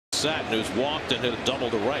Satin, who's walked and hit a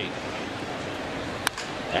double to right.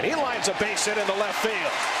 And he lines a base hit in the left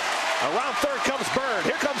field. Around third comes Byrd.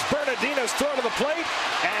 Here comes Bernardino's throw to the plate.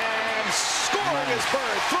 And scoring is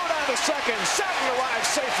Byrd. Throw down to second. Satin arrives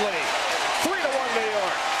safely. 3-1 New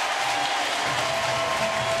York.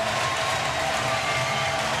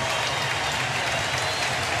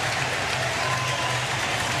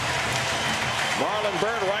 Marlon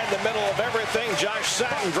Byrd right in the middle of everything. Josh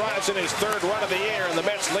Satin drives in his third run of the year, and the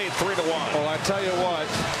Mets lead 3-1. Well, I tell you what,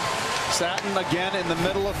 Satin again in the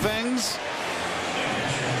middle of things.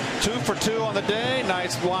 2 for 2 on the day.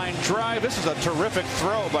 Nice line drive. This is a terrific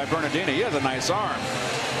throw by Bernardino. He has a nice arm.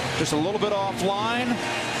 Just a little bit offline.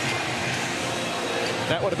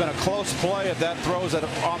 That would have been a close play if that throws it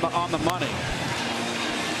on the money.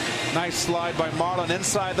 Nice slide by Marlon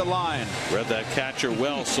inside the line. Read that catcher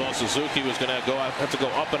well. Saw Suzuki was going to have to go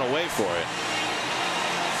up and away for it.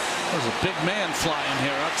 There's a big man flying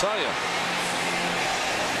here, I'll tell you.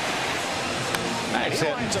 Nice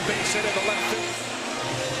hit. Lines a base hit in the left field.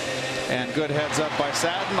 And good heads up by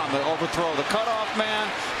Satin on the overthrow of the cutoff man.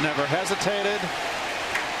 Never hesitated.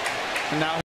 And now